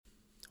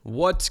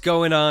What's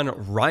going on?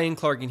 Ryan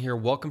Clarkin here.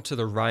 Welcome to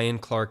the Ryan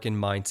Clarkin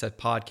Mindset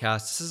Podcast.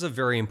 This is a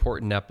very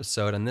important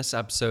episode. On this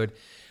episode,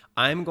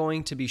 I'm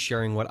going to be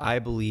sharing what I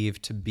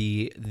believe to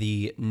be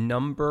the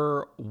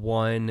number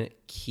one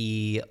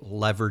key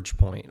leverage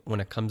point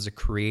when it comes to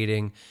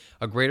creating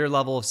a greater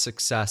level of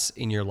success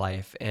in your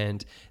life.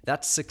 And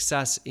that's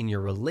success in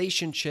your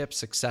relationship,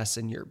 success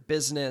in your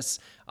business,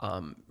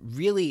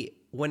 really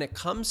when it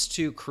comes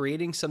to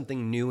creating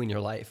something new in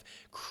your life,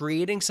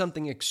 creating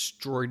something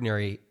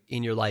extraordinary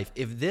in your life.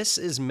 If this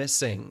is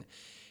missing,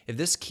 if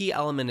this key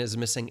element is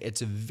missing,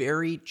 it's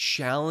very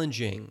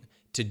challenging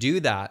to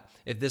do that.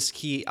 If this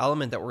key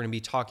element that we're going to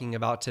be talking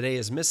about today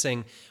is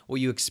missing,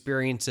 what you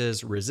experience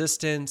is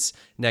resistance,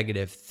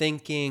 negative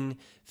thinking,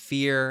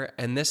 fear.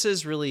 And this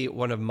is really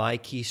one of my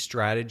key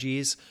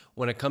strategies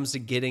when it comes to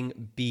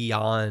getting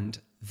beyond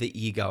the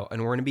ego.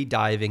 And we're going to be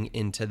diving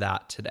into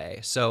that today.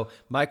 So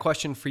my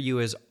question for you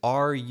is,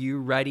 are you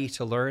ready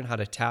to learn how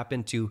to tap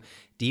into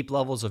deep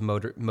levels of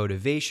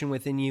motivation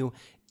within you,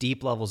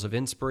 deep levels of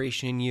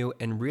inspiration in you,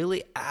 and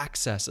really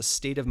access a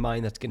state of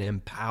mind that's going to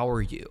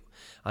empower you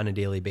on a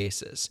daily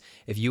basis?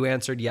 If you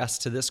answered yes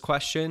to this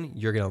question,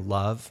 you're going to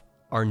love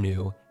our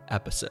new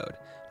episode.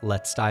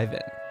 Let's dive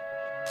in.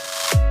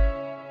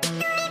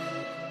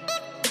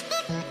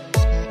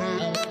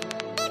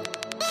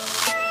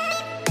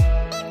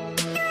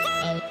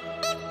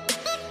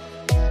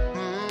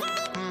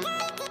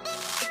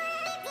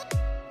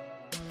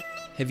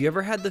 Have you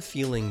ever had the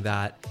feeling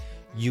that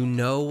you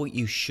know what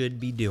you should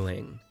be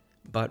doing,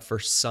 but for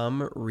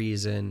some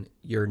reason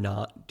you're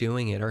not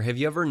doing it? Or have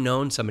you ever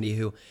known somebody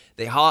who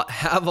they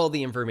have all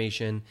the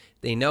information,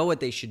 they know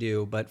what they should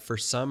do, but for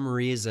some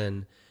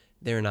reason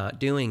they're not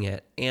doing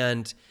it?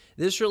 And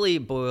this really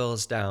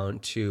boils down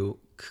to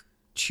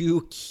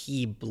two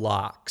key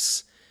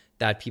blocks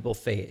that people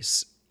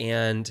face.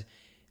 And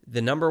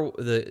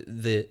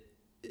the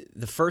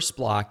first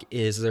block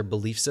is their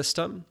belief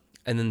system.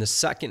 And then the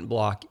second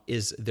block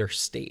is their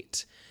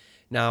state.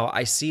 Now,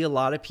 I see a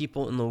lot of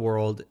people in the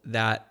world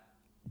that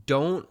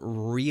don't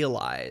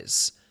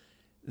realize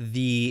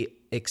the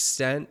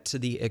extent to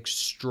the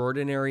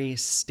extraordinary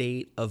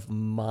state of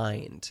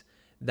mind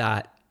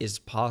that is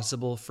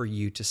possible for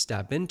you to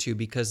step into,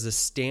 because the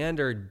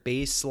standard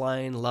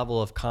baseline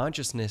level of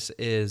consciousness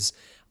is,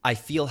 I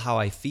feel how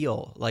I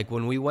feel. Like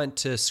when we went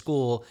to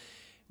school,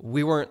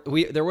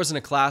 there wasn't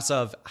a class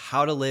of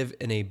how to live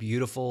in a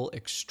beautiful,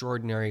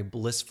 extraordinary,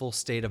 blissful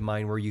state of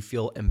mind where you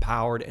feel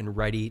empowered and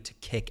ready to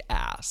kick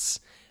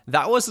ass.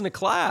 That wasn't a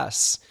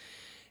class.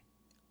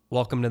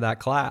 Welcome to that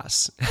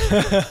class.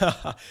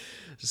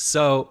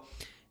 So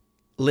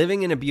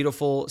living in a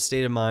beautiful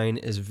state of mind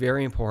is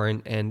very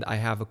important. And I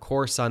have a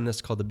course on this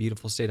called The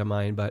Beautiful State of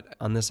Mind. But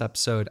on this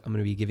episode, I'm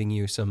going to be giving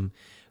you some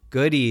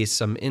goodies,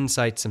 some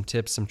insights, some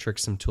tips, some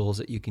tricks, some tools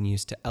that you can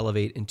use to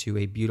elevate into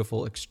a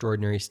beautiful,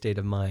 extraordinary state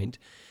of mind.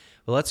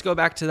 Well, let's go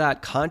back to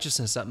that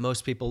consciousness that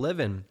most people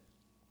live in.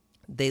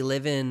 They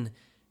live in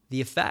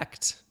the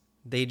effect.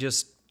 They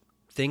just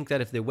think that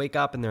if they wake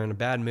up and they're in a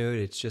bad mood,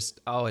 it's just,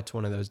 oh, it's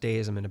one of those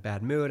days. I'm in a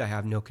bad mood. I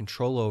have no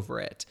control over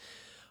it.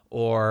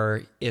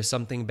 Or if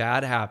something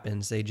bad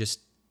happens, they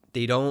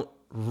don't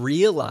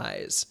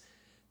realize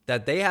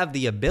that they have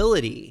the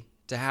ability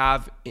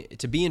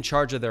to be in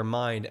charge of their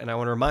mind. And I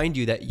want to remind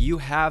you that you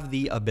have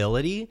the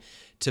ability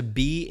to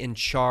be in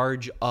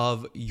charge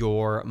of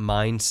your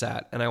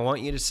mindset. And I want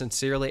you to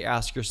sincerely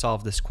ask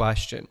yourself this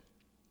question.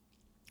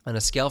 On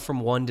a scale from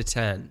 1 to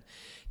 10,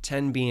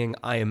 10 being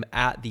I am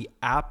at the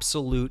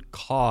absolute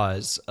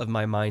cause of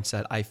my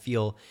mindset. I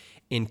feel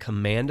in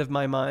command of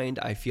my mind.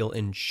 I feel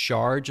in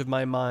charge of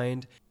my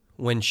mind.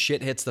 When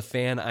shit hits the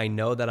fan, I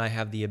know that I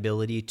have the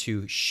ability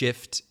to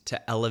shift,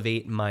 to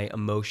elevate my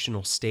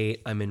emotional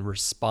state. I'm in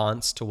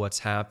response to what's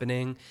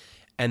happening.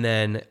 And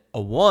then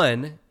a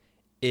 1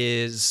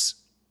 is,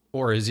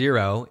 or a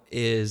 0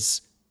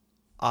 is,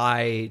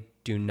 I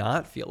do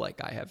not feel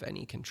like I have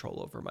any control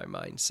over my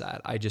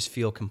mindset. I just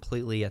feel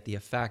completely at the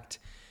effect.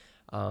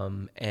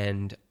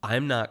 And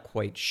I'm not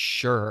quite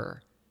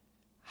sure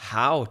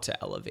how to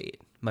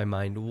elevate my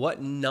mind.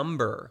 What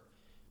number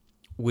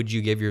would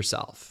you give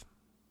yourself?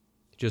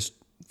 Just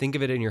think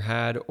of it in your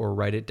head or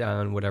write it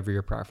down, whatever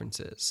your preference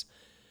is.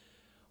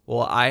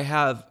 Well, I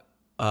have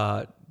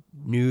a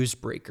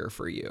newsbreaker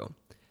for you.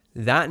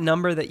 That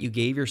number that you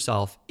gave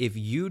yourself, if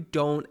you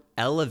don't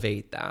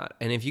elevate that,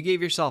 and if you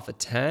gave yourself a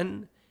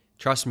 10,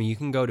 trust me, you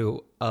can go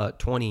to a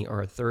 20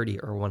 or a 30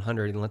 or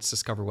 100, and let's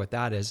discover what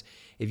that is.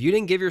 If you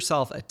didn't give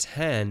yourself a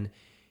 10,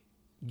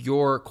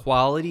 your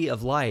quality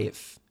of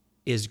life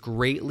is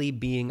greatly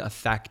being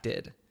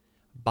affected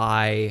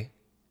by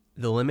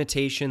the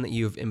limitation that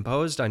you've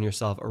imposed on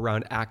yourself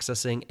around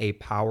accessing a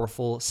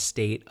powerful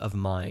state of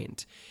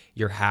mind.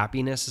 Your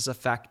happiness is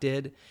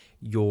affected,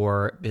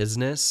 your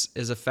business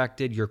is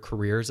affected, your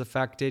career is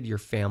affected, your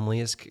family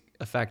is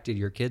affected,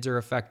 your kids are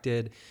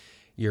affected,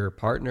 your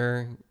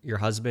partner, your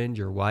husband,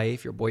 your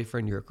wife, your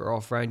boyfriend, your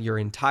girlfriend, your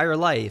entire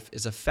life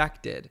is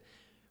affected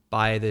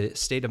by the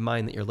state of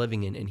mind that you're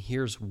living in. And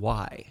here's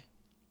why.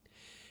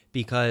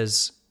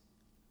 Because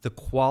The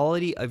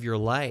quality of your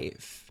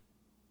life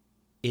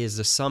is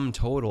the sum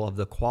total of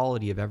the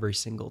quality of every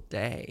single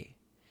day.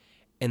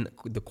 And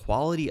the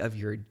quality of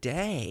your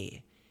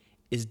day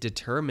is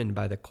determined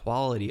by the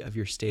quality of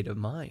your state of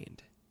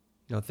mind.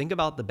 Think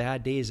about the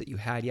bad days that you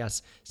had.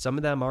 Yes, some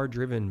of them are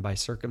driven by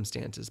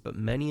circumstances, but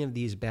many of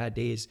these bad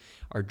days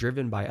are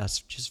driven by us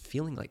just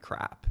feeling like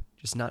crap,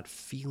 just not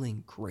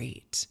feeling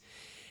great.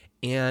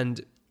 And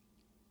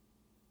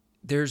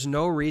there's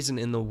no reason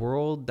in the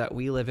world that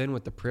we live in,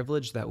 with the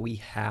privilege that we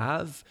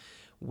have,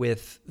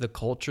 with the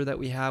culture that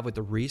we have, with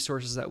the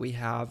resources that we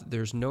have,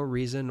 there's no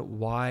reason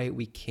why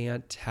we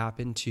can't tap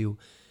into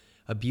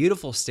a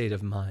beautiful state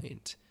of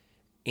mind.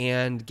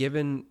 And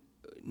given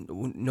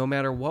no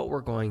matter what we're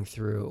going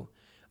through,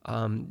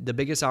 the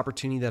biggest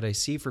opportunity that I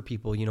see for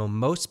people,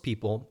 most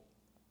people,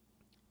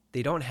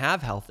 they don't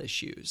have health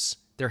issues.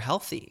 They're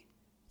healthy.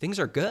 Things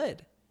are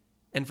good.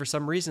 And for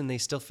some reason, they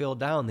still feel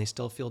down. They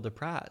still feel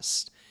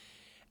depressed.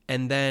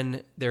 And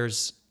then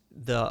there's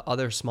the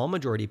other small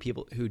majority of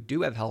people who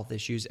do have health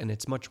issues, and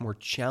it's much more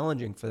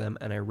challenging for them.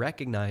 And I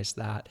recognize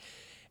that.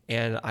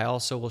 And I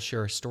also will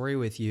share a story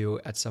with you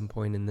at some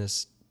point in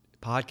this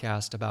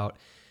podcast about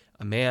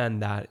a man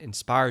that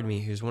inspired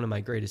me, who's one of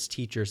my greatest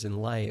teachers in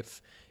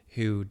life,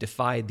 who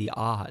defied the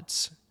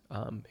odds,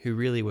 who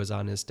really was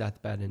on his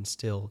deathbed and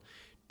still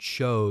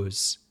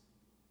chose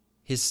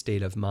his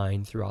state of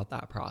mind throughout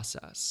that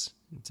process.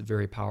 It's a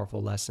very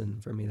powerful lesson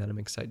for me that I'm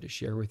excited to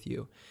share with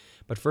you.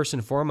 But first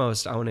and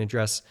foremost, I want to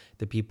address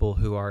the people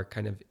who are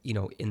kind of,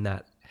 in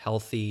that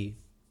healthy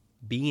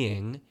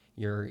being.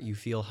 You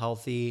feel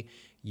healthy,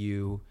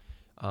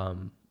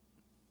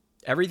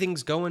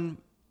 everything's going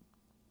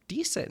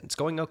decent, it's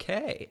going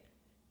okay,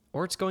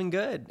 or it's going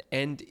good.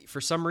 And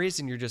for some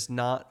reason, you're just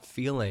not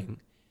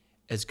feeling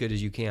as good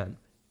as you can.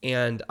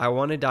 And I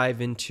want to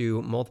dive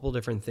into multiple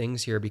different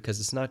things here, because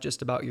it's not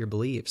just about your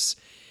beliefs.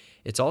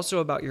 It's also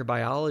about your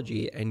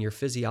biology and your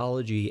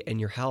physiology and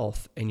your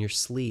health and your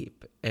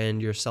sleep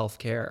and your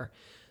self-care.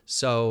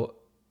 So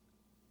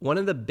one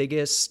of the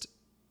biggest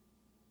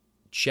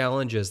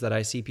challenges that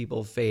I see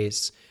people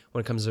face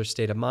when it comes to their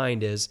state of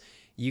mind is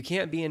you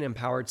can't be in an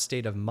empowered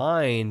state of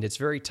mind. It's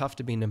very tough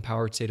to be in an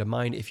empowered state of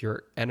mind if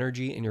your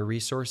energy and your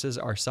resources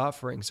are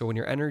suffering. So when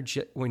your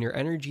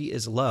energy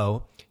is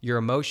low, your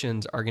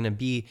emotions are going to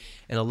be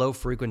in a low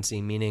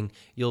frequency, meaning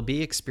you'll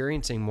be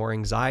experiencing more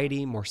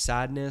anxiety, more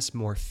sadness,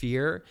 more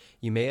fear.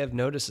 You may have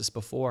noticed this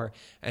before.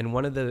 And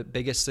one of the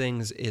biggest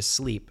things is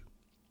sleep.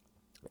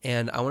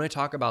 And I want to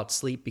talk about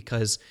sleep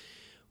because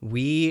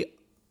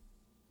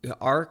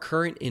our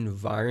current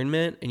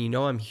environment, and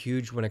I'm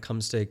huge when it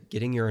comes to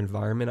getting your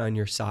environment on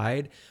your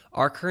side,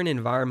 our current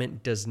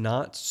environment does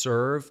not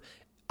serve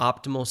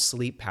optimal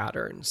sleep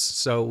patterns.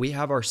 So we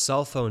have our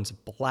cell phones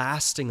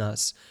blasting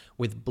us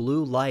with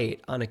blue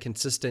light on a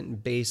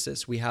consistent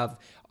basis. We have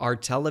our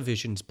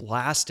televisions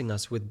blasting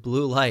us with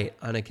blue light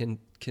on a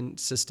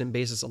consistent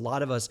basis. A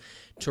lot of us,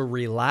 to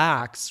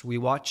relax, we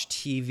watch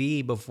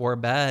TV before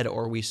bed,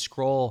 or we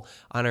scroll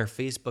on our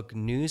Facebook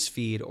news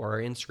feed or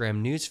our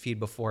Instagram news feed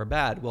before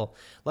bed. Well,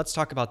 let's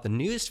talk about the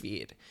news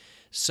feed.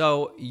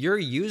 So you're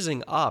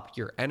using up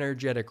your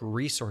energetic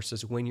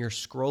resources when you're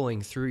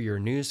scrolling through your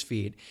news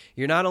feed.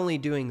 You're not only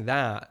doing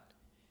that,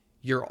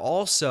 you're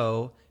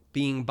also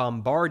being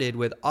bombarded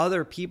with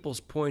other people's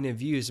point of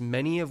views,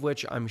 many of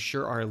which I'm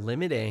sure are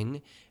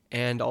limiting,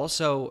 and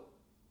also,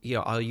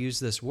 I'll use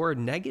this word,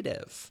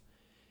 negative.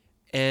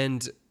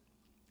 And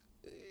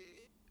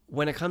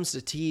when it comes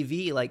to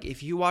TV, like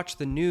if you watch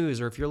the news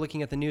or if you're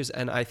looking at the news,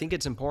 and I think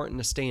it's important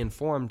to stay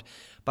informed,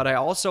 but I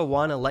also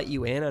want to let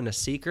you in on a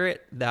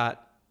secret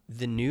that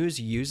the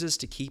news uses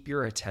to keep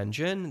your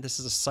attention. This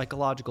is a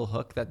psychological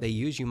hook that they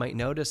use. You might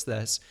notice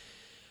this.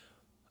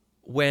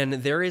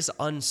 When there is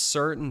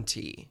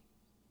uncertainty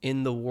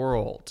in the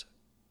world,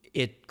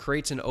 it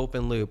creates an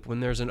open loop. When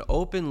there's an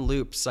open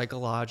loop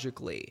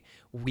psychologically,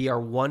 we are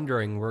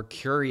wondering, we're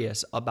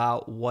curious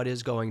about what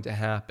is going to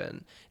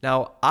happen.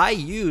 Now, I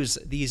use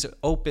these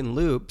open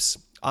loops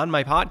on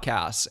my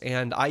podcasts,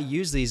 and I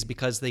use these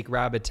because they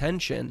grab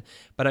attention,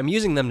 but I'm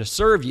using them to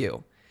serve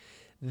you.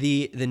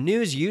 The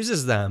news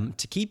uses them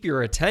to keep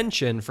your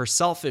attention for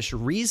selfish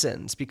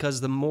reasons,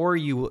 because the more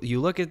you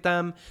look at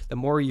them, the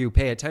more you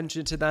pay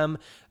attention to them,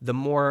 the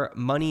more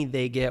money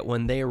they get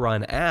when they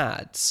run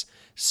ads.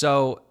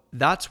 So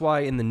that's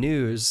why in the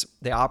news,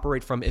 they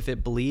operate from if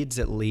it bleeds,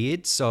 it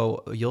leads.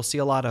 So you'll see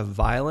a lot of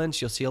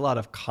violence, you'll see a lot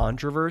of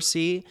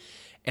controversy,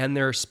 and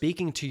they're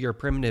speaking to your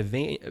primitive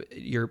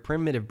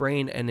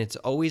brain, and it's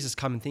always this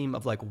common theme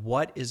of like,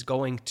 what is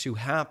going to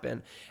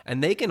happen?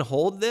 And they can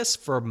hold this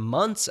for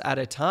months at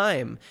a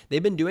time.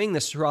 They've been doing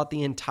this throughout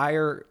the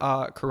entire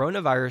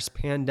coronavirus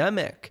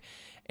pandemic.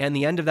 And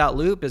the end of that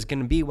loop is going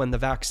to be when the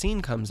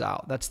vaccine comes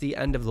out. That's the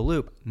end of the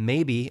loop,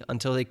 maybe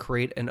until they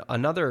create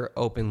another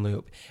open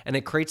loop. And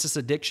it creates this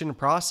addiction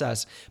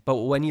process. But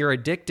when you're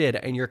addicted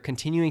and you're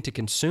continuing to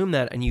consume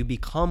that, and you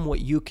become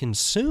what you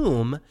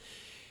consume,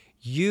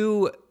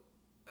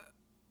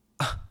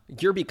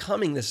 you're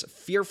becoming this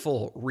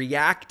fearful,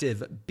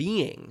 reactive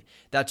being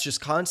that's just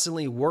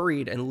constantly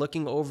worried and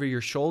looking over your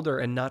shoulder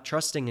and not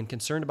trusting and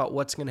concerned about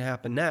what's going to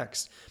happen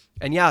next.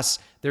 And yes,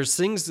 there's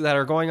things that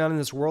are going on in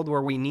this world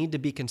where we need to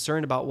be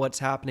concerned about what's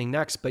happening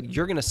next, but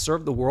you're going to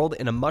serve the world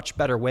in a much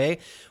better way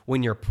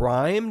when you're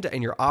primed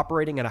and you're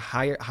operating at a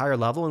higher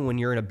level and when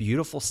you're in a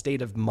beautiful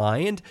state of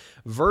mind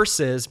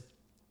versus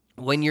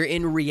when you're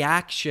in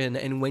reaction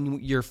and when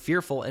you're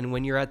fearful and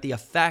when you're at the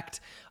effect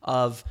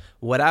of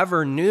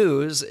whatever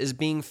news is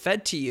being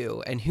fed to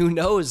you. And who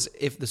knows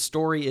if the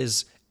story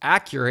is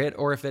accurate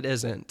or if it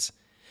isn't.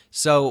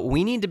 So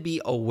we need to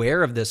be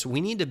aware of this. We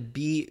need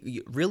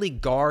to really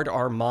guard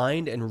our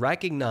mind and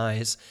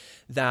recognize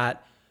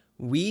that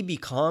we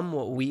become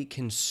what we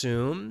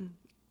consume.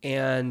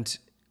 And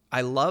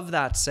I love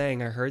that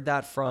saying. I heard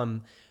that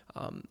from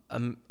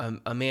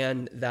a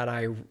man that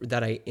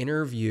I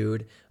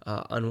interviewed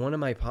on one of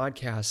my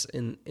podcasts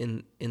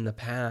in the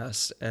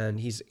past, and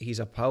he's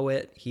a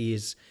poet.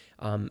 He's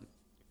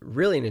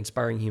really an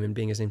inspiring human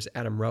being. His name's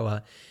Adam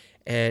Roa,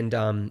 and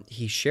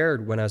he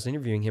shared when I was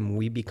interviewing him,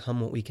 "We become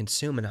what we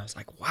consume," and I was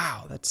like,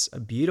 "Wow, that's a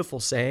beautiful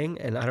saying."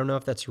 And I don't know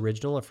if that's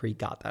original, if he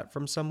got that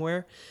from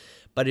somewhere,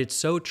 but it's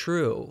so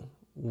true.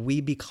 We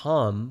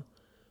become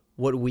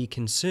what we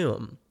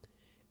consume,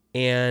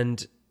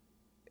 and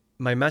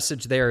my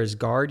message there is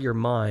guard your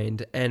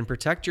mind and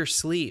protect your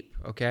sleep,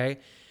 okay?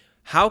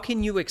 How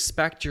can you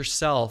expect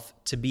yourself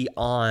to be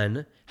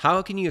on?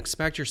 How can you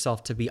expect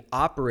yourself to be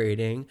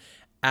operating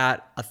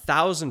at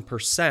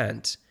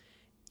 1,000%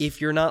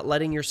 if you're not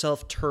letting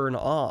yourself turn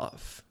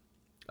off?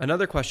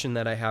 Another question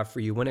that I have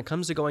for you when it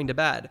comes to going to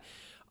bed,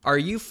 are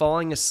you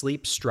falling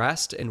asleep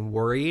stressed and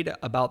worried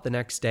about the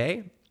next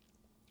day?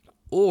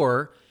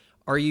 Or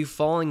are you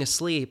falling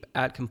asleep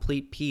at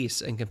complete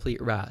peace and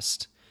complete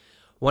rest?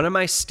 One of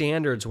my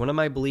standards, one of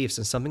my beliefs,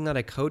 and something that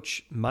I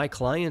coach my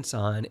clients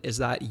on is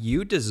that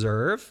you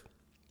deserve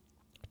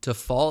to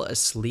fall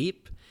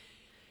asleep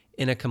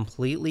in a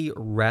completely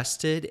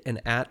rested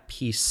and at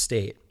peace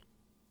state.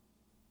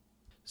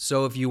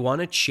 So if you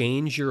want to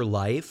change your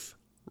life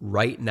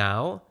right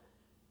now,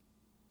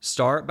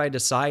 start by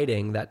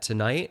deciding that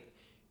tonight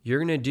you're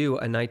going to do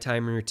a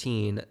nighttime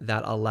routine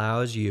that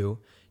allows you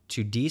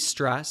to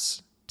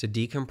de-stress, to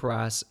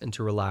decompress, and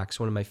to relax.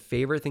 One of my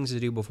favorite things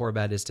to do before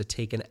bed is to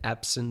take an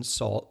Epsom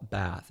salt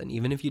bath. And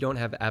even if you don't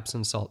have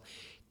Epsom salt,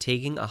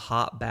 taking a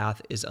hot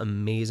bath is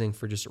amazing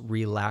for just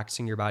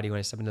relaxing your body. When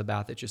I step into the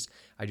bath,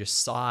 I just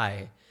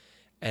sigh,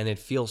 and it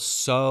feels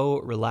so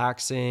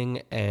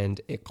relaxing,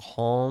 and it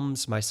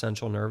calms my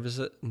central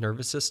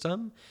nervous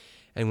system.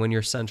 And when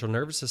your central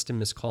nervous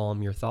system is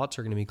calm, your thoughts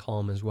are going to be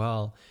calm as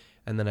well.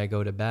 And then I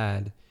go to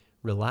bed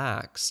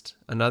relaxed.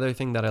 Another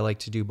thing that I like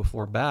to do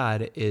before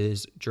bed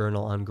is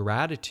journal on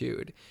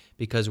gratitude,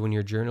 because when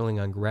you're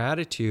journaling on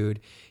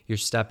gratitude, you're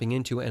stepping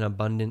into an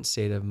abundant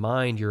state of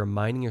mind. You're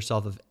reminding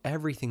yourself of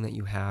everything that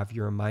you have.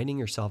 You're reminding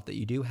yourself that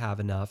you do have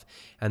enough,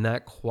 and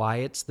that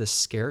quiets the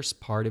scarce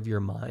part of your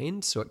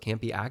mind so it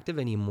can't be active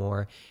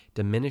anymore,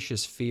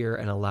 diminishes fear,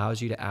 and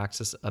allows you to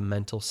access a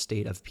mental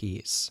state of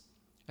peace.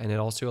 And it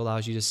also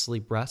allows you to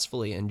sleep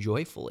restfully and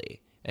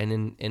joyfully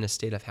and in a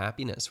state of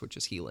happiness, which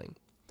is healing.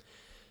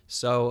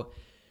 So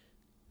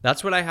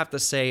that's what I have to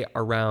say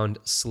around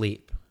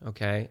sleep,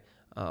 okay?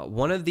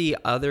 One of the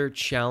other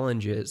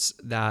challenges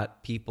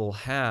that people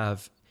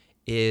have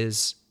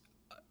is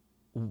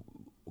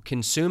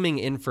consuming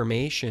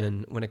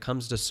information when it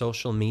comes to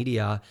social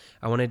media.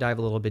 I want to dive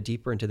a little bit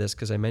deeper into this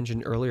because I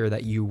mentioned earlier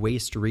that you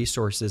waste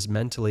resources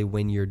mentally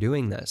when you're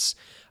doing this.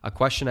 A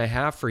question I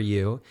have for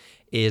you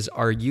is,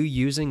 are you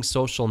using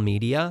social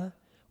media,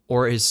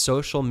 or is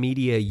social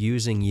media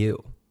using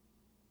you?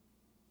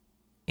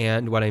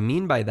 And what I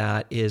mean by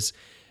that is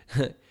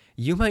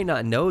you might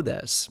not know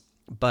this,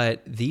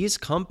 but these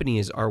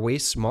companies are way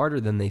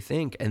smarter than you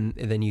think,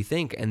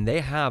 and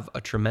they have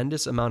a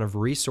tremendous amount of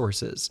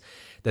resources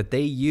that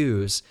they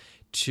use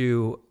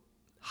to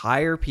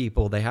hire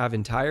people. They have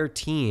entire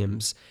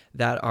teams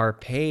that are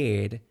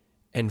paid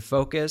and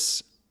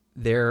focus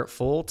their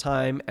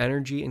full-time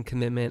energy and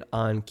commitment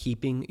on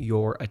keeping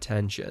your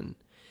attention.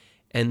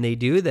 And they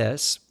do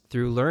this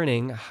through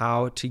learning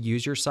how to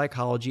use your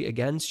psychology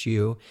against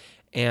you.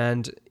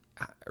 And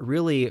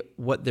really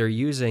what they're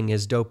using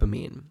is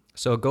dopamine.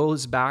 So it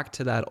goes back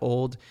to that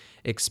old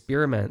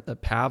experiment, the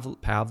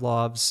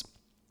Pavlov's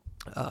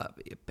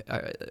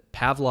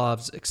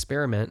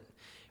experiment,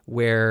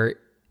 where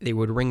they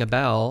would ring a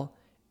bell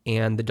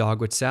and the dog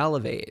would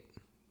salivate.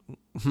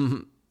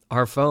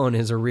 Our phone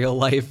is a real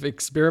life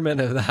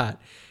experiment of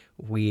that.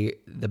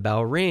 The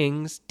bell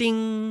rings,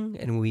 ding,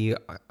 and we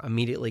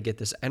immediately get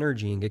this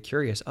energy and get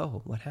curious.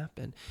 Oh, what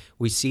happened?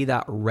 We see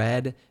that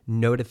red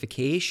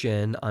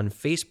notification on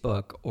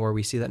Facebook, or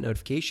we see that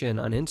notification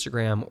on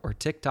Instagram or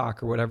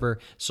TikTok or whatever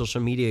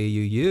social media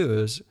you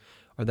use,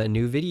 or that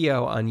new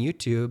video on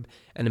YouTube,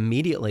 and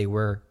immediately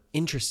we're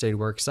interested,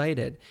 we're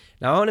excited.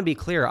 Now, I want to be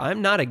clear.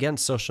 I'm not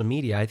against social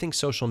media. I think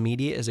social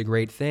media is a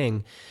great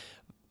thing.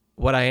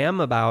 What I am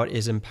about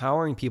is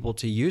empowering people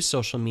to use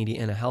social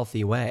media in a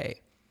healthy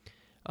way.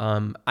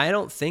 I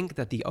don't think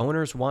that the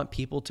owners want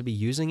people to be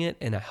using it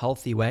in a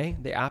healthy way.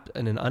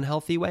 In an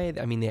unhealthy way.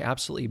 I mean, they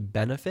absolutely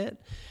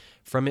benefit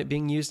from it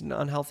being used in an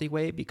unhealthy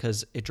way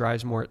because it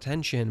drives more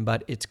attention,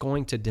 but it's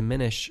going to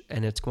diminish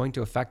and it's going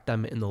to affect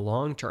them in the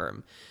long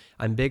term.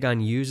 I'm big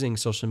on using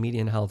social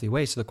media in a healthy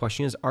way. So the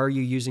question is, are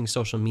you using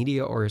social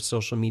media or is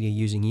social media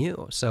using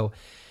you? So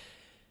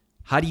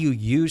how do you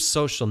use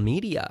social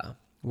media?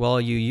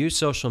 Well, you use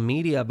social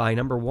media by,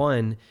 number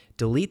one,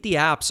 delete the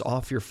apps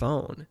off your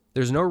phone.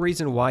 There's no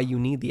reason why you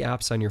need the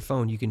apps on your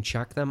phone. You can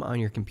check them on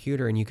your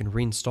computer and you can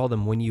reinstall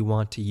them when you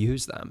want to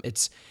use them.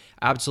 It's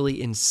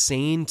absolutely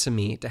insane to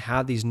me to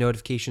have these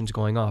notifications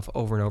going off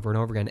over and over and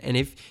over again. And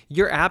if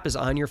your app is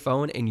on your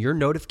phone and your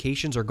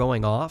notifications are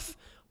going off,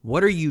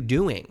 what are you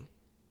doing?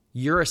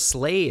 You're a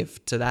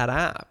slave to that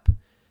app.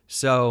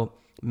 So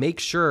make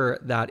sure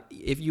that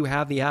if you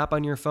have the app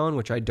on your phone,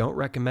 which I don't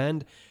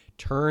recommend,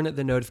 turn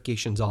the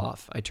notifications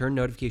off. I turned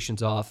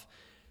notifications off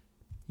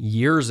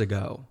years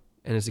ago,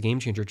 and it's a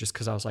game changer just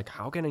because I was like,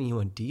 how can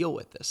anyone deal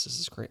with this? This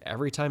is great.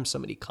 Every time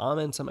somebody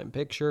comments on my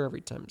picture, every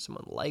time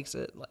someone likes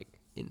it, like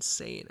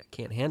insane. I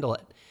can't handle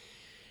it.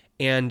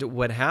 And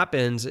what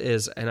happens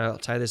is, and I'll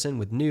tie this in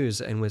with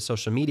news and with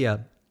social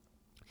media,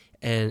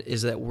 and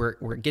is that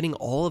we're getting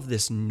all of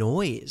this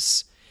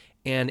noise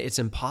and it's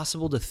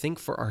impossible to think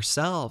for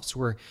ourselves.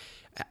 We're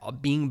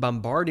being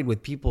bombarded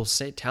with people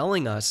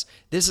telling us,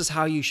 this is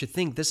how you should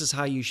think. This is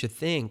how you should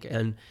think.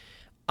 And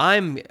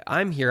I'm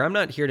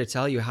not here to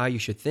tell you how you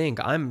should think.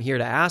 I'm here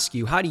to ask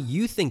you, how do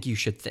you think you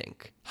should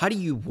think? How do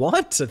you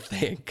want to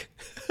think?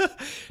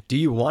 Do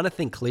you want to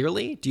think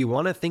clearly? Do you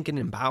want to think in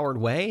an empowered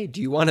way?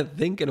 Do you want to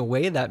think in a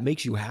way that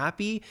makes you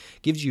happy,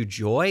 gives you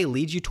joy,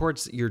 leads you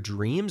towards your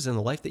dreams and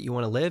the life that you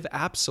want to live?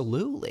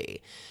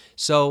 Absolutely.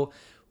 So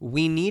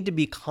we need to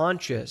be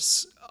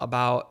conscious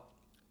about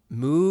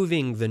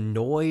moving the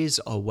noise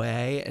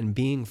away and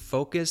being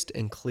focused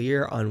and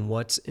clear on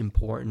what's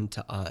important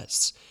to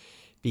us,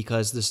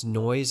 because this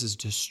noise is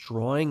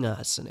destroying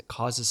us and it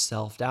causes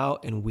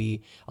self-doubt. And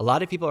a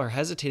lot of people are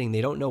hesitating.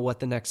 They don't know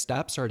what the next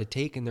steps are to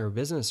take in their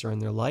business or in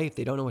their life.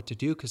 They don't know what to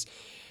do because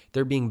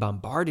they're being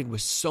bombarded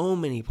with so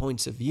many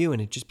points of view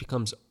and it just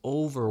becomes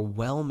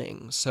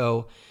overwhelming.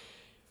 So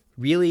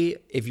really,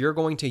 if you're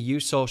going to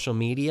use social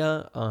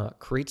media,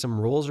 create some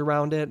rules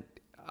around it.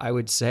 I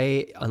would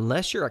say,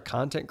 unless you're a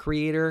content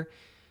creator,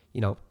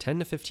 10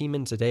 to 15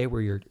 minutes a day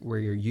where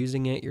you're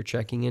using it, you're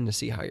checking in to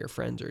see how your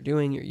friends are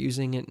doing, you're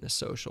using it in a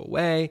social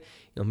way,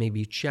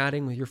 maybe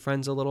chatting with your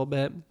friends a little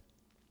bit.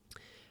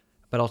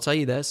 But I'll tell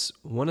you this,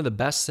 one of the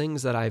best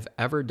things that I've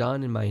ever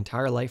done in my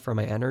entire life for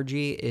my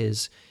energy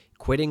is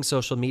quitting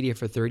social media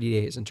for 30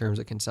 days in terms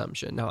of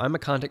consumption. Now, I'm a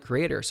content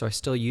creator, so I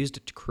still used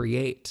it to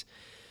create,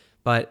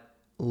 but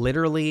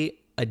literally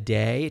a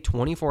day,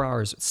 24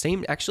 hours,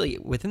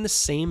 within the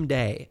same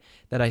day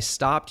that I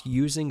stopped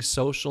using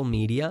social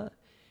media,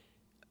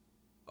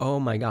 oh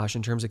my gosh,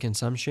 in terms of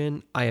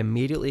consumption, I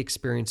immediately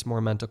experienced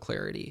more mental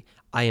clarity.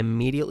 I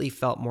immediately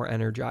felt more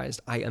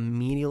energized. I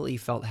immediately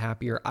felt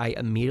happier. I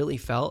immediately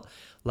felt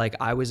like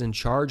I was in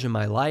charge of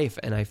my life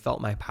and I felt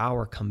my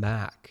power come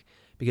back.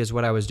 Because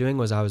what I was doing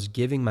was I was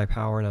giving my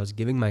power and I was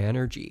giving my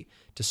energy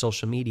to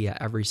social media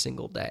every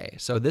single day.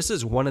 So this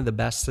is one of the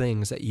best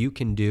things that you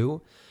can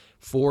do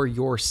for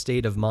your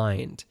state of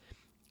mind.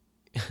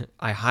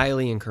 I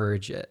highly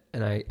encourage it,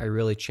 and I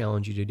really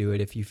challenge you to do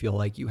it if you feel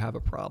like you have a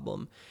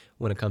problem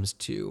when it comes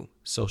to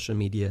social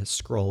media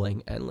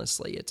scrolling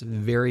endlessly. It's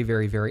very,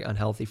 very, very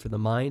unhealthy for the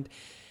mind.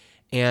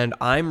 And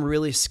I'm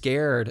really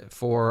scared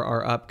for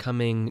our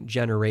upcoming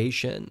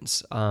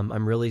generations.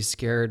 I'm really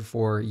scared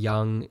for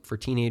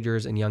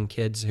teenagers and young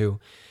kids who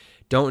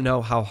don't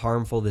know how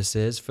harmful this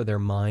is for their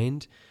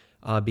mind,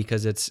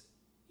 because it's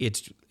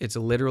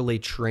literally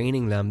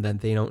training them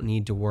that they don't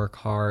need to work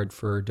hard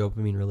for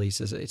dopamine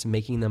releases. It's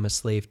making them a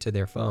slave to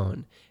their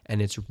phone.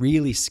 And it's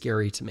really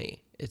scary to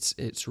me.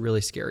 It's really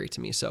scary to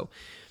me. So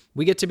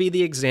we get to be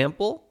the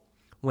example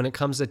when it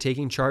comes to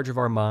taking charge of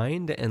our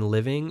mind and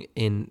living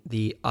in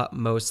the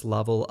utmost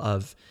level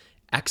of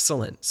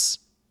excellence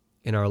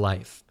in our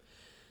life.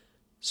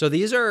 So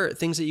these are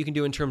things that you can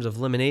do in terms of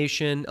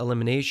elimination,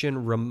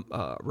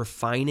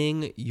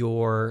 refining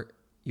your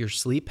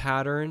sleep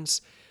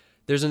patterns.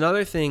 There's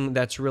another thing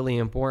that's really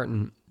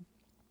important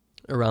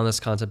around this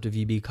concept of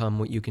you become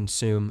what you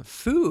consume: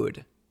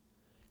 food.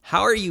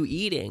 How are you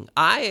eating?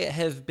 I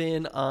have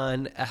been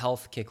on a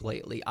health kick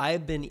lately.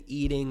 I've been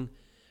eating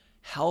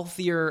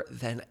healthier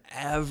than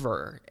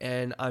ever,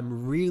 and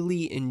I'm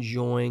really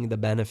enjoying the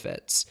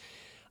benefits.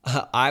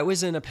 I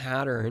was in a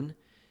pattern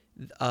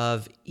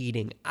of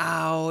eating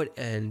out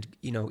and,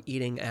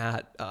 eating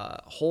at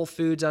Whole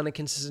Foods on a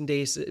consistent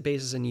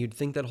basis, and you'd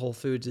think that Whole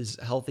Foods is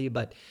healthy,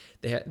 but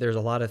there's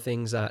a lot of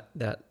things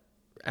that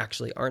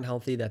actually aren't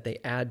healthy that they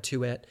add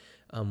to it.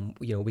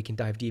 We can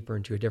dive deeper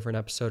into a different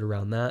episode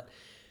around that.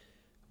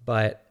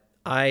 But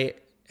I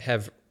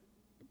have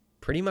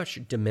pretty much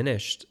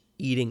diminished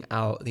eating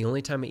out. The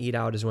only time I eat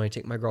out is when I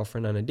take my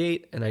girlfriend on a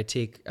date and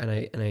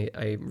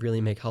I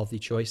really make healthy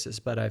choices,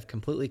 but I've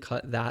completely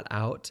cut that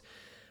out.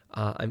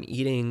 I'm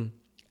eating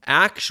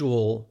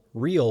actual,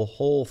 real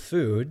whole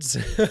foods,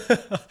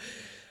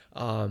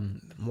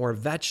 more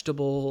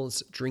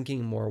vegetables,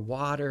 drinking more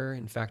water.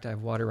 In fact, I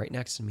have water right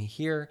next to me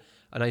here.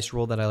 A nice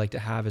rule that I like to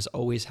have is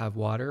always have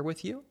water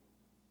with you,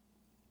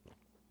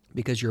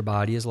 because your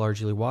body is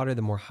largely water.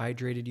 The more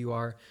hydrated you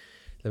are,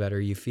 the better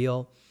you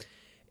feel.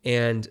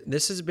 And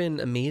this has been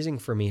amazing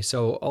for me.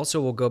 So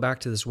also we'll go back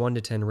to this 1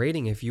 to 10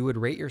 rating. If you would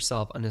rate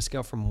yourself on a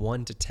scale from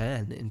 1 to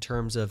 10 in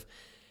terms of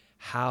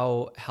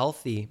how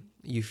healthy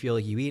you feel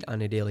you eat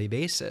on a daily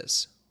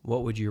basis,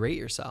 what would you rate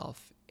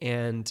yourself?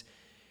 And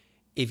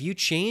if you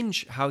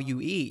change how you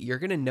eat, you're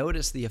going to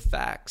notice the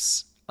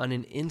effects on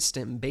an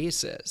instant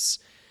basis.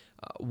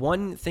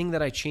 One thing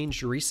that I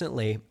changed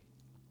recently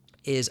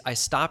is I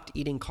stopped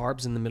eating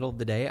carbs in the middle of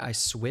the day. I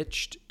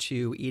switched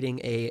to eating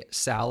a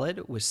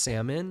salad with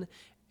salmon,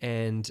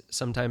 and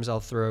sometimes I'll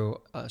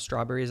throw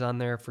strawberries on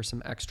there for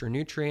some extra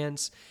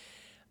nutrients,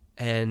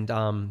 and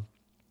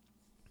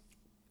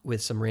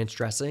with some ranch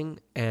dressing,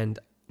 and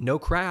no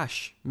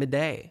crash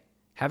midday.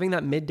 Having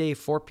that midday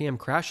 4 p.m.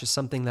 crash is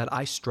something that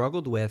I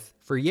struggled with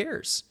for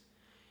years.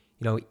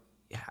 You know,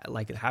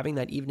 like having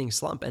that evening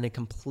slump, and it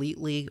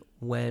completely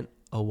went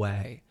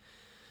away.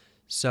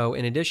 So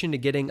in addition to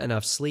getting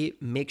enough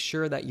sleep, make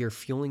sure that you're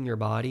fueling your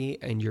body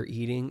and you're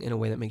eating in a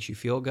way that makes you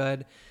feel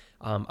good.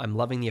 I'm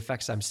loving the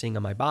effects I'm seeing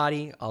on my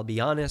body. I'll be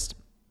honest,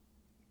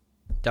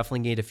 definitely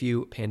gained a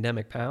few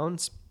pandemic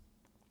pounds.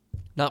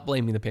 Not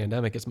blaming the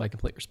pandemic, it's my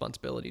complete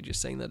responsibility,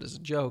 just saying that as a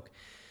joke.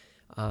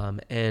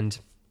 And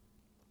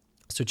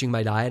switching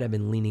my diet, I've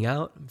been leaning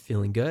out, I'm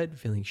feeling good,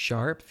 feeling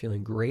sharp,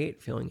 feeling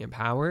great, feeling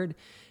empowered.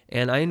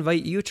 And I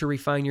invite you to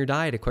refine your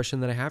diet. A question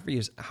that I have for you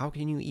is, how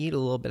can you eat a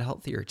little bit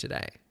healthier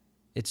today?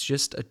 It's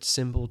just a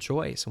simple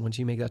choice. And once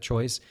you make that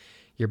choice,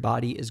 your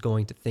body is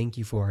going to thank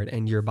you for it.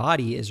 And your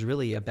body is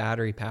really a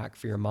battery pack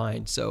for your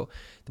mind. So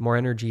the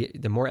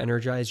more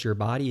energized your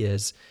body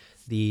is,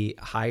 the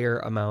higher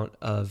amount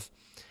of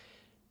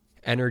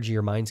energy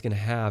your mind's going to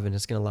have, and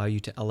it's going to allow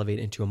you to elevate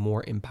into a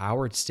more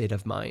empowered state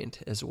of mind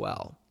as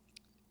well.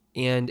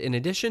 And in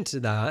addition to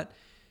that,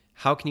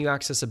 how can you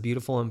access a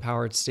beautiful,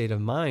 empowered state of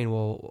mind?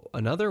 Well,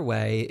 another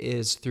way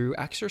is through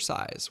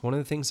exercise. One of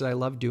the things that I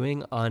love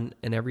doing on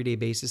an everyday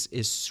basis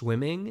is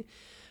swimming.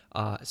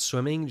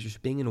 Swimming,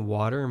 just being in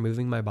water and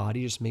moving my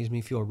body just makes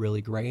me feel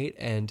really great.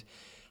 And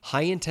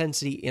high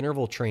intensity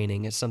interval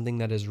training is something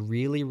that is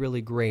really,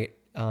 really great.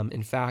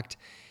 In fact,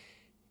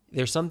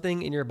 there's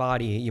something in your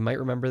body, you might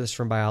remember this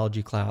from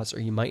biology class,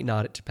 or you might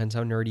not, it depends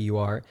how nerdy you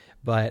are,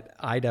 but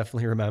I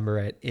definitely remember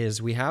it,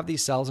 is we have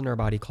these cells in our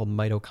body called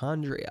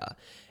mitochondria.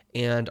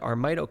 And our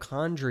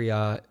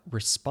mitochondria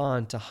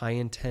respond to high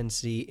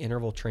intensity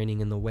interval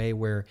training in the way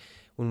where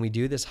when we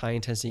do this high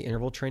intensity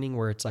interval training,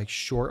 where it's like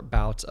short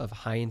bouts of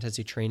high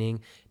intensity training,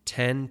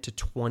 10 to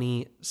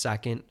 20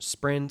 second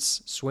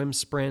sprints, swim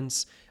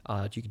sprints,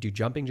 you could do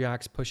jumping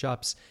jacks,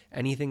 push-ups,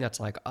 anything that's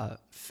like a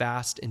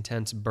fast,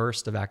 intense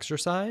burst of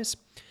exercise,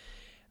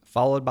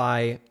 followed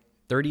by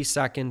 30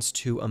 seconds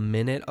to a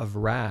minute of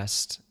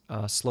rest,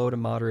 slow to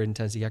moderate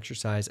intensity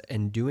exercise,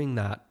 and doing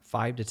that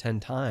 5 to 10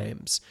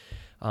 times.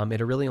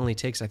 It really only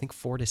takes, I think,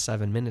 4 to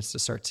 7 minutes to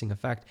start seeing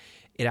effect.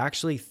 It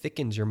actually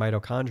thickens your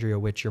mitochondria,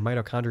 which your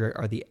mitochondria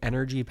are the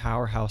energy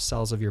powerhouse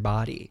cells of your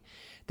body.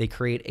 They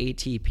create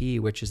ATP,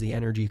 which is the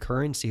energy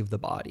currency of the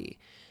body.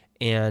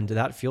 And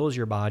that fuels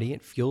your body,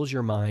 it fuels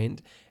your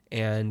mind.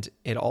 And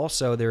it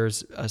also,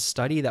 there's a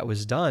study that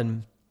was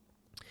done,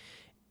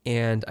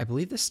 and I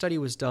believe this study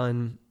was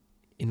done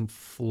in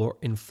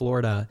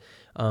Florida,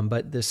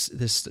 but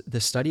this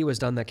study was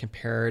done that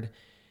compared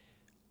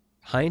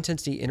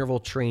high-intensity interval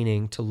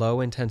training to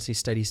low-intensity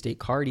steady-state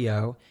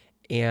cardio,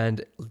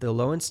 and the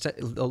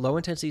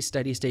low-intensity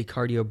steady-state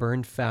cardio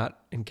burned fat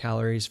and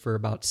calories for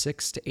about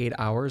 6 to 8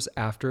 hours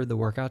after the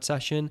workout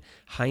session.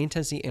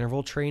 High-intensity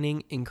interval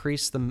training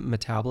increased the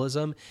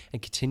metabolism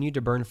and continued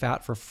to burn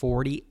fat for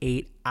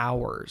 48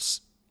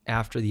 hours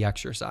after the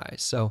exercise.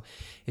 So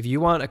if you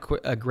want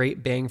a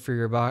great bang for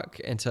your buck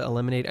and to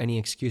eliminate any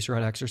excuse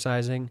around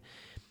exercising,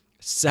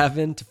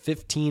 7 to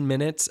 15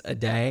 minutes a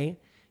day.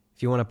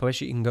 If you want to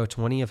push it, you can go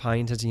 20 of high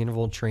intensity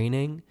interval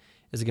training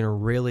is going to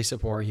really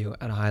support you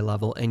at a high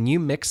level. And you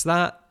mix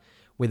that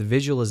with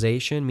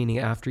visualization, meaning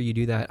after you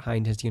do that high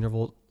intensity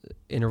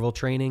interval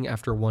training,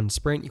 after one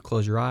sprint, you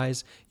close your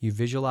eyes, you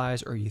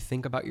visualize, or you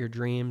think about your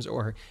dreams.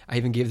 Or I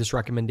even gave this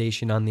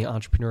recommendation on the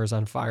Entrepreneurs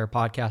on Fire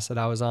podcast that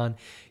I was on.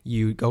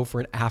 You go for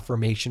an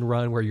affirmation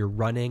run where you're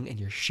running and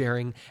you're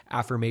sharing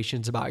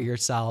affirmations about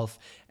yourself,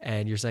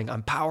 and you're saying,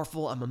 I'm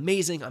powerful, I'm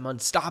amazing, I'm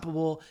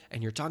unstoppable,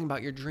 and you're talking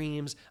about your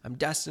dreams. I'm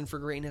destined for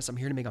greatness. I'm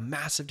here to make a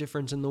massive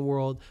difference in the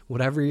world.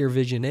 Whatever your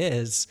vision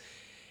is,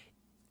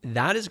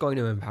 that is going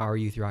to empower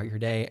you throughout your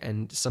day.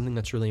 And something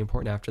that's really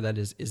important after that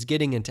is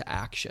getting into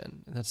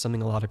action. And that's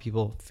something a lot of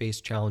people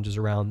face challenges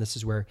around. This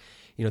is where,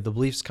 the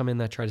beliefs come in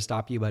that try to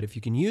stop you. But if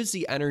you can use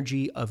the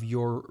energy of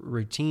your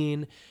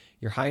routine,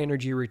 your high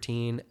energy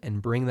routine,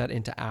 and bring that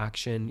into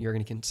action, you're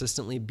going to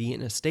consistently be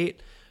in a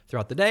state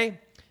throughout the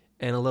day.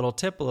 And a little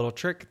tip, a little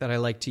trick that I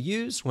like to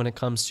use when it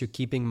comes to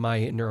keeping my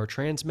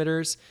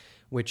neurotransmitters,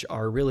 which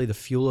are really the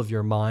fuel of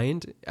your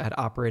mind at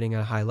operating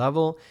at a high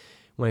level.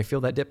 When I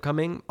feel that dip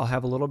coming, I'll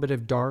have a little bit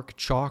of dark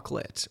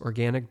chocolate,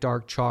 organic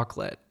dark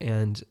chocolate.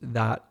 And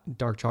that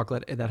dark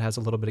chocolate that has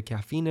a little bit of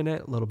caffeine in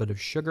it, a little bit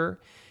of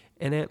sugar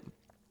in it.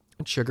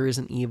 Sugar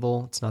isn't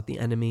evil. It's not the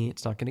enemy.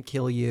 It's not going to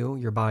kill you.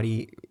 Your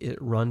body,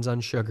 it runs on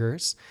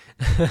sugars.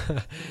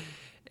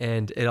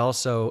 And it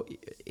also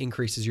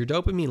increases your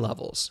dopamine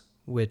levels,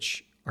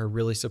 which are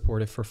really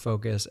supportive for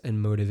focus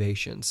and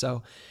motivation.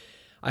 So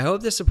I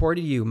hope this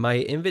supported you. My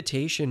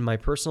invitation, my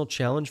personal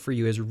challenge for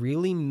you is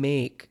really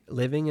make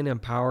living an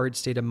empowered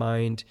state of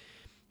mind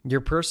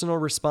your personal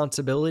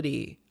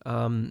responsibility.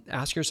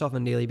 Ask yourself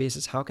on a daily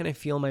basis, how can I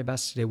feel my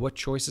best today? What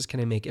choices can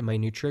I make in my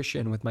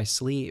nutrition, with my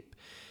sleep,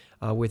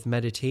 with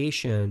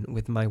meditation,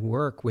 with my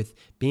work, with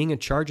being in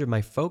charge of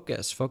my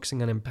focus,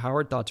 focusing on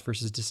empowered thoughts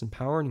versus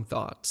disempowering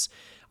thoughts,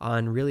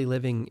 on really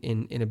living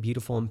in a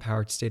beautiful,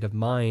 empowered state of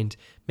mind.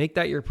 Make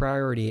that your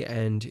priority,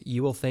 and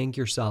you will thank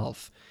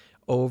yourself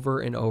over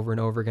and over and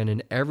over again.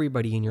 And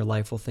everybody in your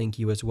life will thank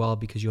you as well,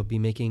 because you'll be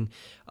making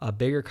a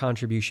bigger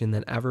contribution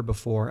than ever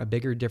before, a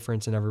bigger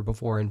difference than ever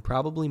before, and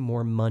probably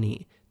more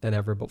money than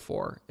ever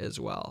before as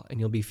well. And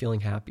you'll be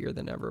feeling happier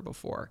than ever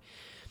before.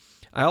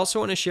 I also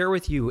want to share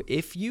with you,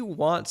 if you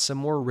want some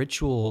more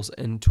rituals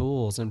and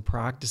tools and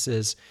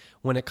practices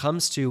when it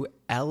comes to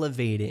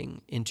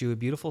elevating into a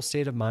beautiful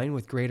state of mind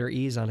with greater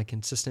ease on a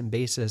consistent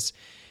basis,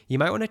 you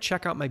might want to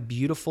check out my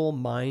Beautiful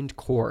Mind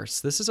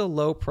course. This is a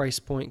low price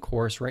point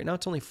course. Right now,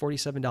 it's only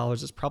 $47.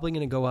 It's probably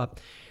going to go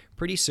up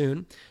pretty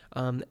soon.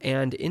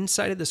 And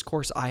inside of this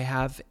course, I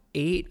have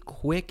 8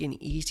 quick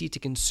and easy to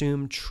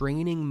consume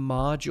training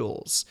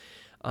modules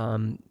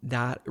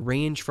that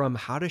range from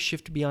how to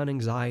shift beyond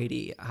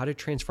anxiety, how to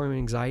transform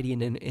anxiety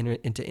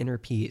into inner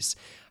peace,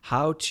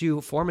 how to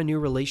form a new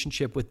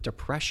relationship with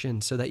depression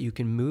so that you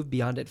can move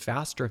beyond it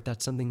faster if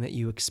that's something that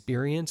you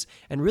experience,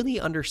 and really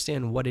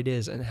understand what it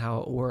is and how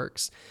it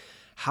works,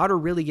 how to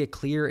really get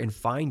clear and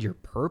find your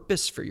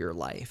purpose for your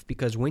life.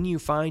 Because when you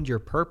find your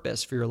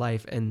purpose for your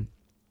life, and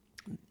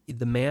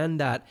the man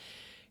that,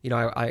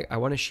 I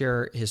want to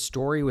share his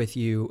story with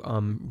you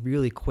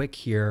really quick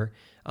here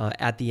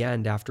at the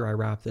end after I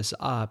wrap this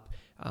up.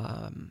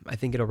 I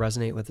think it'll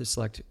resonate with a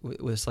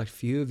select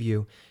few of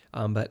you.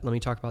 But let me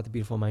talk about the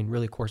Beautiful Mind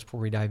really course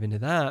before we dive into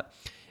that.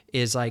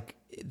 Is like,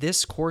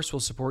 this course will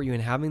support you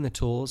in having the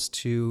tools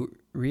to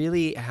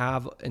really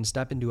have and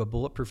step into a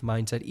bulletproof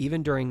mindset,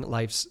 even during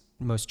life's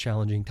most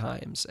challenging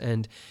times.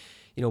 And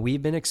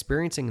we've been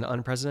experiencing an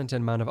unprecedented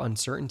amount of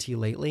uncertainty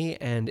lately,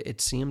 and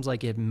it seems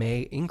like it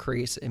may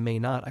increase. It may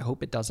not. I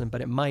hope it doesn't,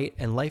 but it might.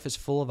 And life is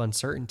full of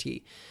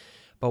uncertainty.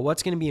 But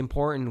what's going to be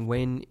important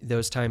when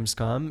those times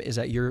come is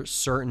that you're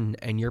certain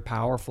and you're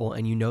powerful,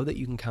 and you know that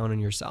you can count on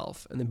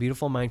yourself. And the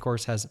Beautiful Mind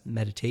course has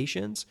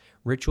meditations,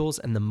 rituals,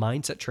 and the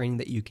mindset training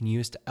that you can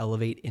use to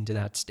elevate into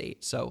that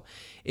state. So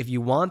if you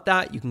want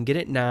that, you can get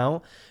it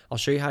now. I'll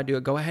show you how to do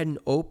it. Go ahead and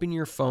open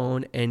your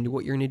phone, and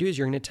what you're going to do is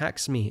you're going to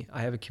text me.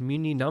 I have a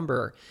community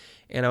number,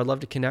 and I would love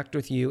to connect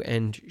with you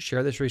and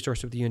share this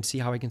resource with you and see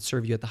how I can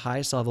serve you at the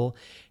highest level.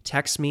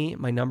 Text me.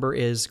 My number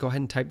is, go ahead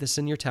and type this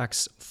in your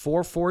text,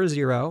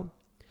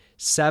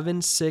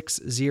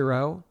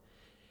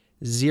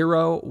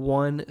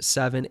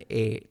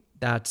 440-760-0178.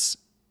 That's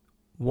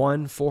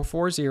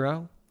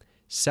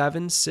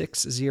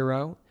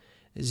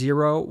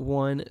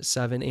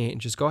 1-440-760-0178.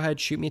 And just go ahead,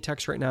 shoot me a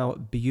text right now,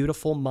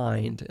 Beautiful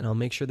Mind, and I'll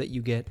make sure that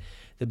you get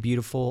the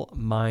Beautiful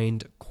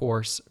Mind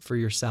course for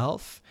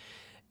yourself.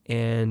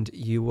 And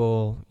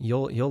you'll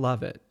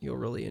love it. You'll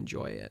really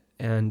enjoy it.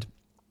 And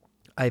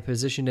I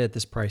positioned it at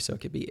this price so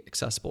it could be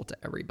accessible to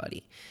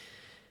everybody.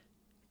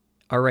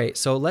 All right,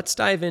 so let's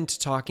dive into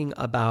talking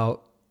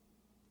about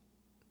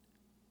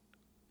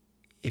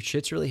if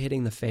shit's really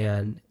hitting the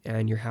fan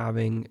and you're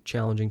having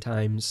challenging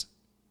times,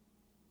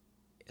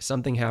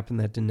 something happened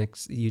that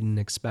you didn't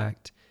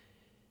expect.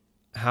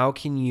 How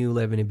can you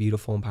live in a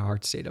beautiful,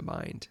 empowered state of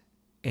mind?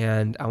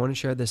 And I want to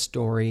share this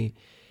story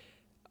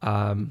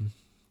of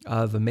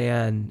a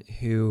man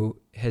who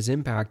has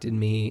impacted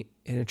me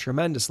in a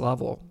tremendous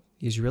level.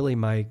 He's really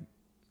the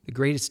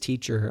greatest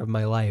teacher of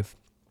my life.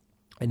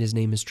 And his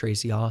name is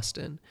Tracy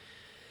Austin.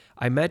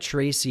 I met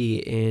Tracy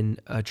in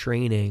a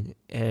training,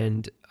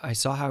 and I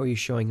saw how he was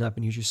showing up,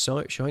 and he was just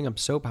showing up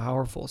so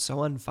powerful, so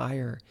on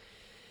fire.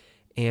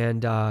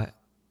 And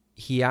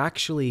he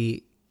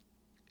actually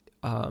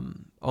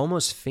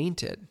almost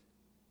fainted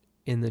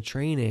in the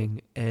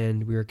training,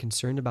 and we were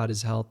concerned about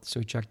his health, so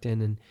we checked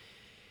in, and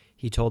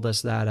he told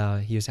us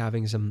that he was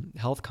having some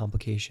health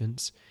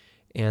complications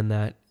and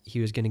that he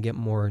was going to get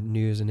more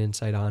news and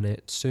insight on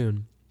it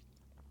soon.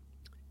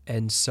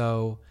 And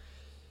so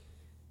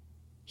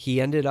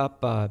he ended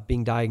up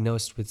being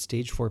diagnosed with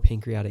stage 4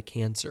 pancreatic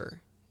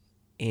cancer.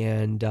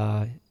 And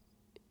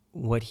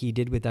what he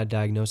did with that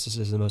diagnosis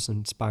is the most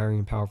inspiring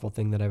and powerful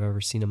thing that I've ever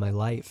seen in my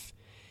life.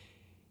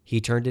 He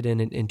turned it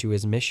into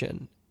his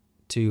mission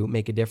to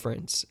make a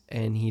difference.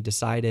 And he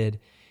decided,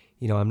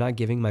 I'm not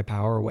giving my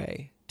power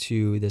away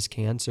to this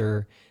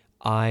cancer.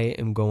 I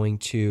am going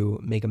to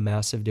make a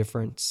massive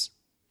difference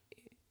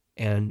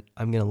and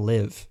I'm going to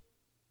live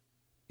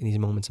in these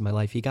moments in my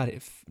life. He got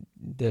it.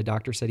 The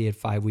doctor said he had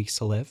 5 weeks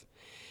to live.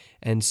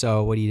 And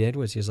so what he did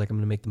was he was like, I'm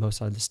going to make the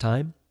most out of this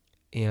time.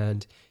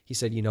 And he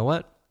said, you know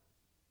what?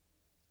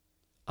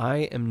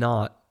 I am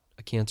not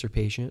a cancer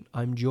patient.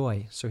 I'm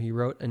Joy. So he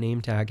wrote a name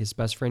tag. His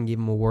best friend gave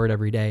him a word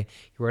every day.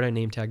 He wrote a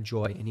name tag,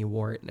 Joy, and he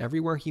wore it. And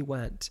everywhere he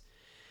went,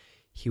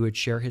 he would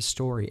share his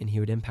story and he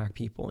would impact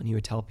people. And he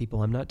would tell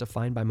people, I'm not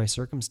defined by my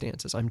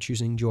circumstances. I'm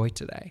choosing joy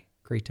today.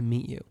 Great to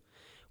meet you.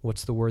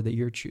 What's the word that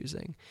you're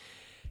choosing?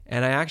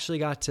 And I actually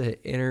got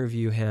to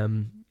interview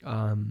him.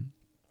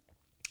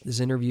 This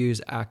interview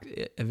is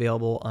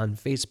available on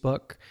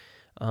Facebook.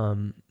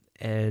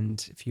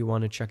 And if you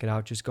want to check it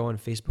out, just go on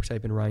Facebook,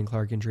 type in Ryan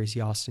Clark and Tracy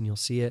Austin. You'll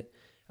see it.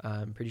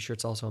 I'm pretty sure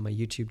it's also on my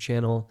YouTube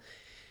channel.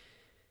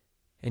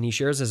 And he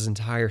shares his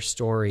entire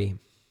story.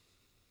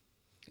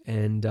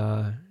 And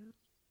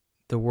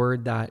the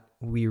word that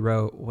we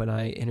wrote when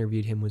I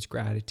interviewed him was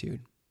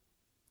gratitude.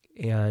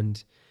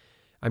 And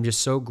I'm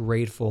just so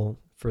grateful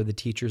for the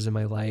teachers in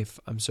my life.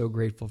 I'm so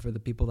grateful for the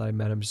people that I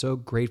met. I'm so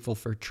grateful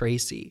for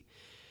Tracy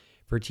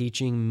for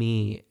teaching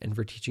me and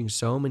for teaching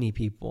so many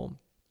people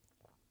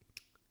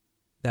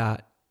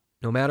that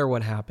no matter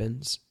what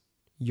happens,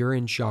 you're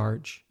in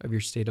charge of your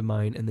state of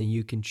mind, and then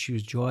you can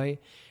choose joy,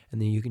 and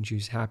then you can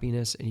choose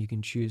happiness, and you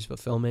can choose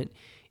fulfillment,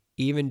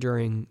 even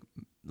during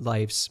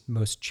life's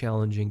most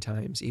challenging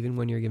times. Even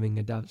when you're giving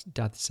a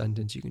death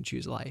sentence, you can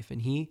choose life.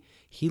 And he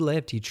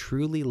lived. He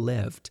truly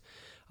lived.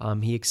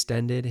 He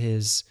extended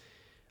his,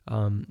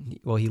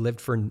 he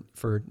lived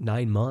for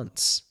 9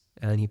 months,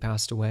 and he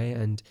passed away.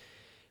 And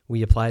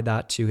we applied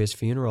that to his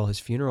funeral. His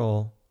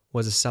funeral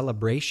was a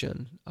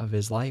celebration of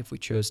his life. We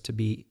chose to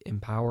be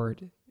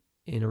empowered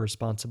in a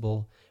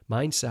responsible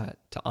mindset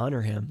to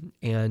honor him.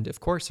 And of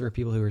course, there were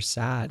people who were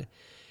sad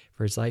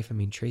for his life. I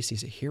mean,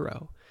 Tracy's a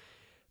hero,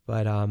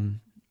 but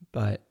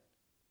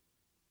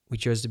we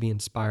chose to be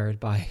inspired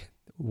by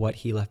what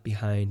he left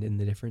behind and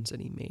the difference that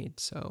he made.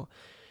 So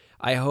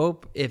I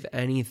hope, if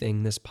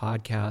anything, this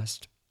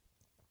podcast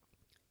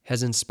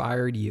has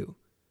inspired you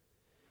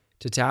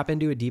to tap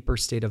into a deeper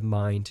state of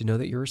mind, to know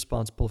that you're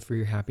responsible for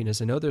your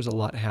happiness. I know there's a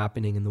lot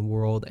happening in the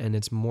world, and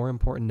it's more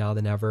important now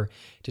than ever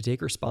to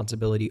take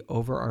responsibility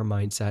over our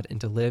mindset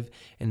and to live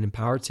in an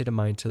empowered state of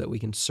mind so that we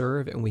can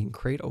serve and we can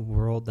create a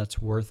world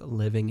that's worth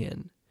living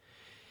in.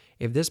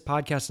 If this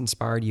podcast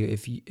inspired you,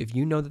 if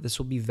you know that this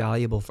will be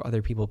valuable for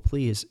other people,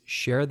 please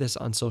share this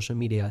on social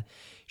media.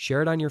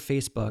 Share it on your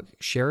Facebook.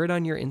 Share it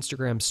on your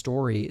Instagram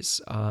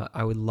stories.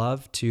 I would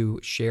love to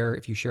share.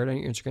 If you share it on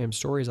your Instagram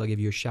stories, I'll give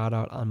you a shout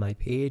out on my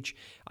page.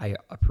 I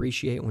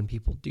appreciate when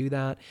people do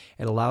that.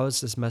 It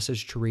allows this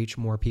message to reach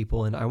more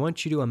people. And I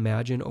want you to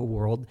imagine a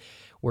world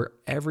where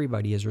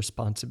everybody is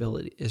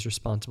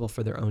responsible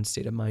for their own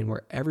state of mind,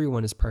 where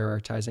everyone is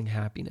prioritizing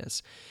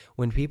happiness.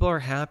 When people are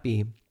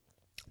happy,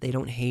 they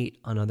don't hate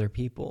on other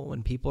people.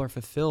 When people are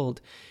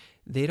fulfilled,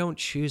 they don't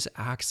choose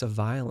acts of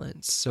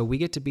violence. So we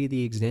get to be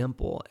the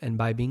example, and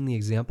by being the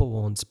example,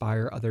 we'll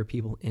inspire other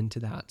people into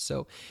that.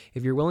 So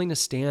if you're willing to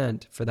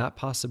stand for that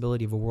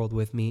possibility of a world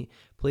with me,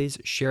 please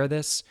share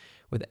this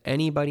with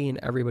anybody and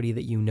everybody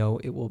that you know.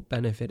 It will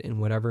benefit in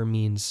whatever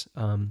means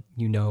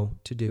you know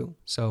to do.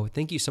 So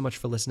thank you so much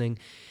for listening.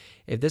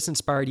 If this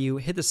inspired you,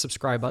 hit the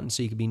subscribe button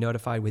so you can be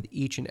notified with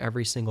each and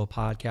every single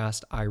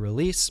podcast I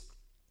release.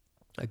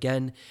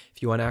 Again,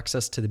 if you want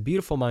access to the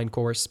Beautiful Mind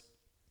course,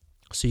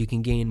 so you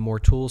can gain more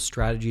tools,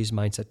 strategies,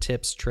 mindset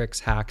tips, tricks,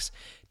 hacks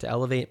to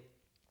elevate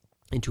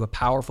into a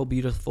powerful,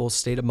 beautiful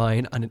state of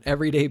mind on an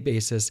everyday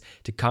basis,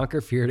 to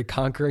conquer fear, to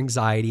conquer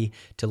anxiety,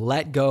 to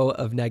let go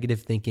of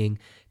negative thinking,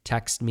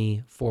 text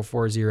me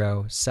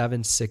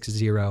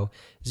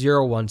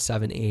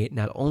 440-760-0178.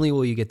 Not only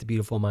will you get the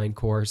Beautiful Mind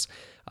course,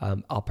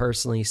 I'll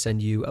personally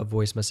send you a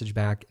voice message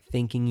back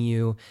thanking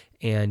you,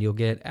 and you'll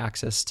get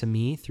access to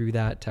me through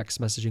that text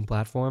messaging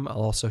platform.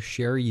 I'll also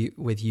share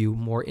with you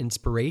more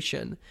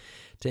inspiration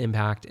to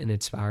impact and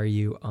inspire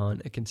you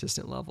on a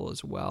consistent level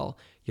as well.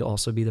 You'll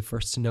also be the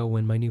first to know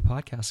when my new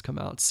podcasts come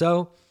out.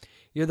 So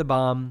you're the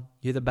bomb.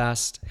 You're the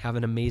best. Have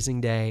an amazing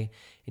day,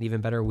 an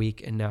even better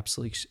week, and an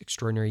absolutely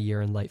extraordinary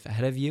year in life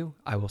ahead of you.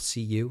 I will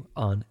see you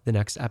on the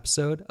next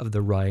episode of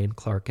the Ryan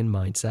Clark and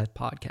Mindset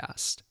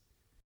Podcast.